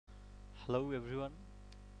Hello everyone,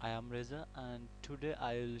 I am Reza and today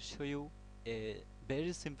I will show you a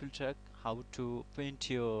very simple trick how to paint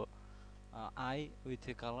your eye with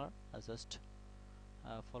a color. Just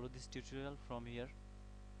follow this tutorial from here.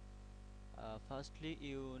 Firstly,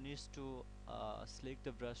 you need to select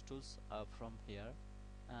the brush tools from here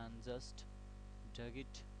and just drag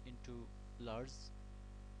it into large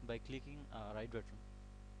by clicking right button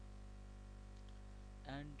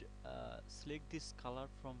and select this color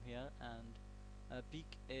from here and pick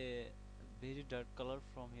a very dark color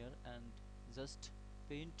from here and just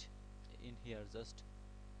paint in here. Just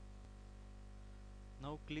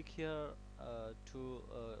now click here to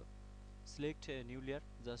select a new layer.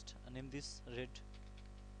 Just name this red.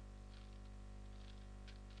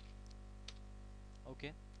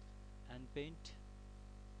 Okay, and paint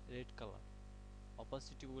red color.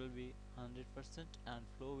 Opacity will be 100% and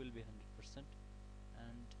flow will be 100%,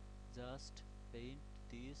 and just paint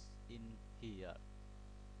this in here.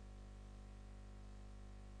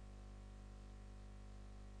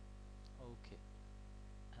 Okay,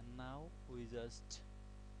 and now we just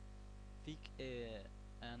pick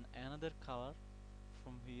another color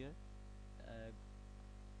from here. uh,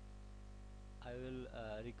 I will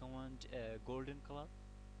recommend a golden color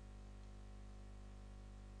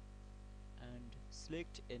and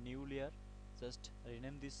select a new layer. Just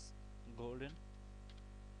rename this golden.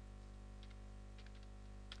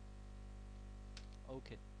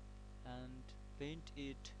 Okay, and paint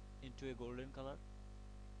it into a golden color.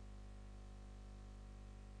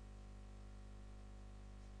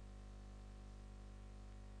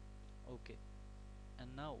 Okay,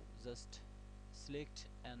 and now just select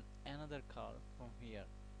another color from here.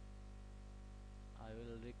 I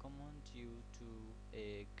will recommend you to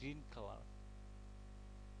a green color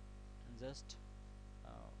and just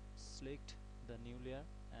select the new layer,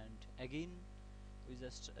 and again we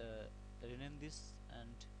just rename this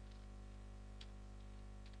and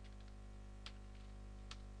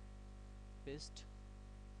paste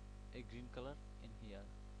a green color in here.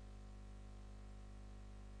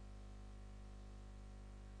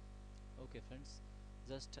 Okay friends,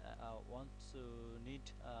 just want to need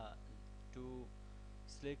to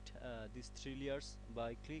select these three layers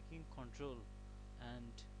by clicking Ctrl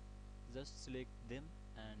and just select them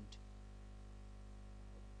and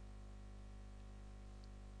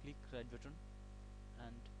click right button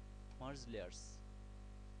and merge layers.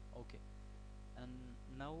 Okay, and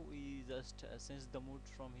now we just change the mode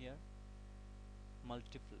from here,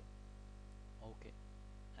 multiply. Okay,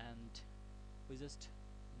 and we just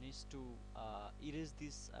needs to erase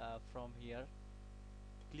this from here.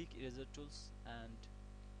 Click eraser tools and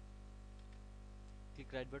click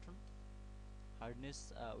right button.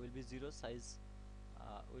 Hardness will be 0, size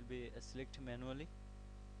will be select manually.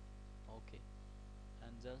 Okay,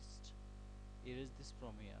 and just erase this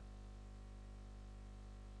from here.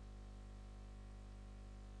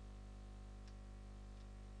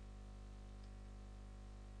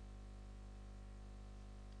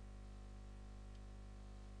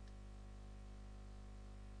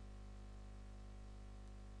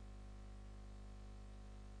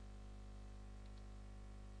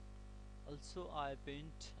 Also I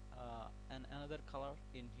paint another color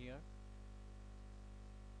in here.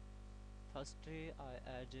 Firstly I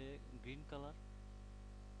add a green color.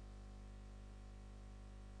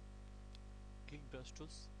 Click brush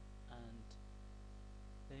tools and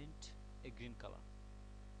paint a green color,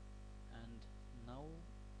 and now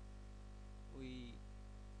we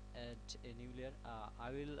add a new layer.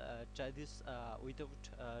 I will try this without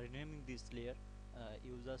renaming this layer.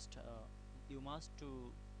 You just you must to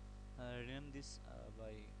rename this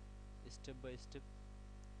by step by step.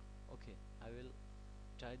 Okay, I will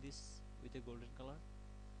try this with a golden color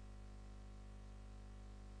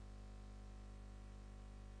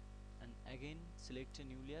and again select a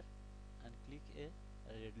new layer and click a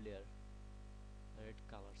red layer, red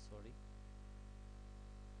color, sorry.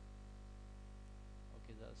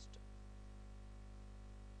 Okay, just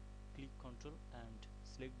click Ctrl and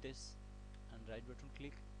select this and right button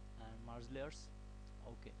click and merge layers.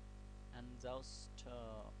 Okay, and just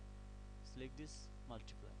select this,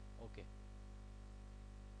 multiply. Okay,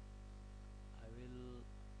 I will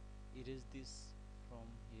erase this from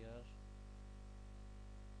here.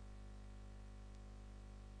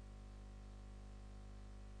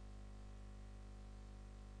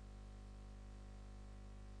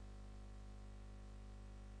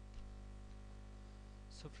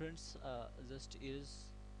 So friends, just erase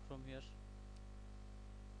from here.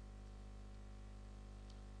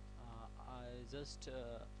 I just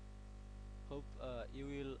hope you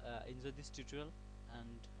will enjoy this tutorial,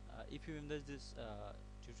 and if you enjoy this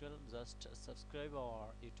tutorial, just subscribe our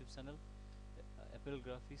YouTube channel, Apple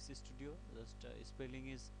Graphics Studio. Just spelling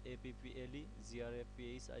is applegraphicstudio.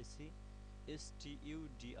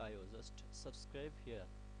 Just subscribe here.